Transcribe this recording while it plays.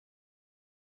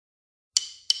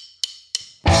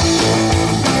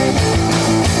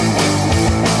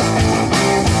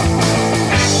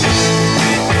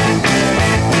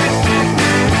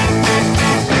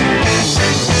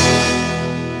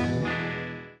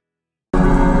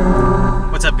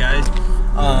guys.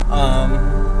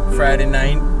 Friday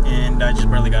night, and I just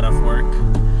barely got off work,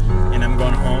 and I'm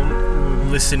going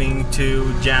home listening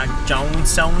to Jack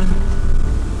Johnson.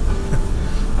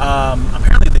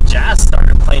 Apparently the Jazz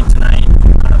started playing tonight.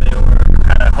 They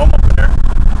had a home opener,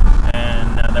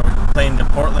 and they were playing the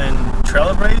Portland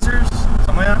Trailblazers,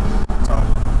 something like that. So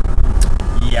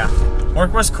yeah,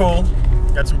 work was cool.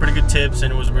 Got some pretty good tips,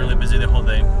 and it was really busy the whole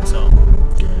day. So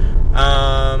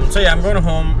yeah, I'm going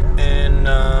home and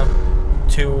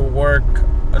to work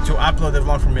to upload the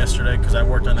vlog from yesterday because I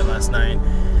worked on it last night,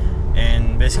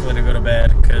 and basically to go to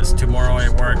bed because tomorrow I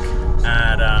work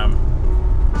at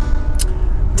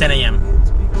 10 a.m.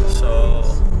 So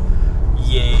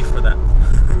yay for that.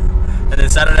 And then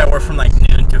Saturday I work from like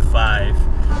noon to 5.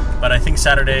 But I think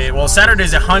Saturday's the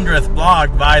 100th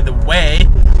vlog, by the way.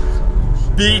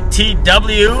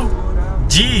 BTW.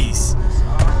 Jeez.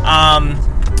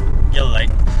 Yellow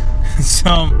light.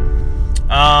 So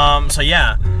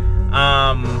yeah.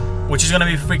 Which is gonna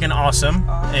be freaking awesome.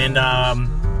 And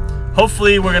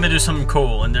hopefully we're gonna do something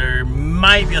cool, and there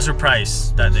might be a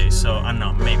surprise that day, so I don't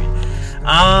know, maybe.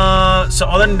 So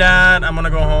other than that, I'm gonna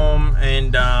go home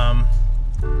and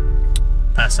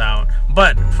pass out.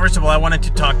 But first of all, I wanted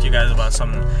to talk to you guys about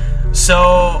something.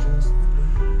 So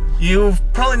you've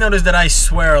probably noticed that I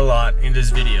swear a lot in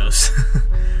these videos.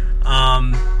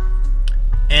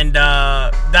 And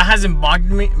that hasn't bugged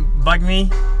me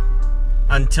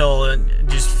until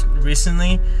just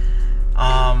recently.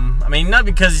 I mean, not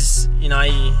because, you know,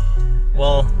 I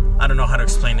don't know how to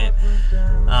explain it.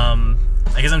 I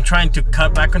guess I'm trying to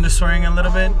cut back on the swearing a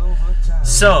little bit.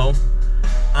 So,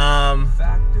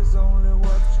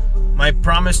 my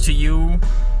promise to you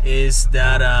is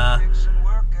that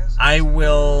I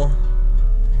will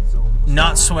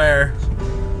not swear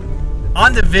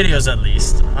on the videos, at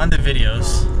least on the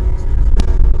videos,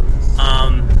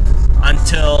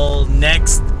 until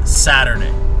next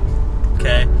Saturday.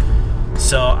 Okay,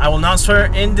 so I will not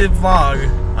swear in the vlog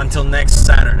until next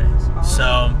Saturday.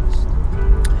 So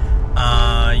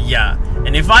yeah,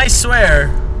 and if I swear,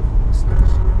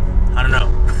 I don't know,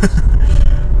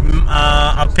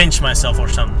 I'll pinch myself or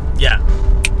something. Yeah.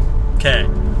 Okay.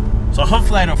 So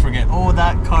hopefully I don't forget. Oh,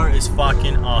 that car is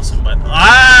fucking awesome, but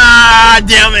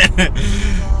damn it,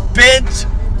 bitch!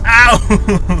 Ow!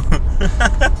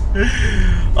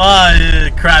 Oh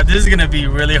crap! This is gonna be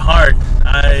really hard.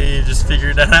 I just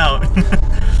figured that out.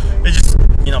 It just,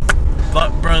 you know,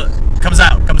 bro, comes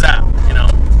out, you know.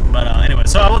 But anyway,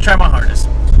 so I will try my hardest.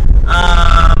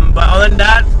 But other than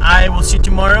that, I will see you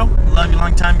tomorrow. Love you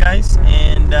long time, guys,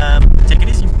 and take it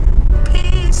easy.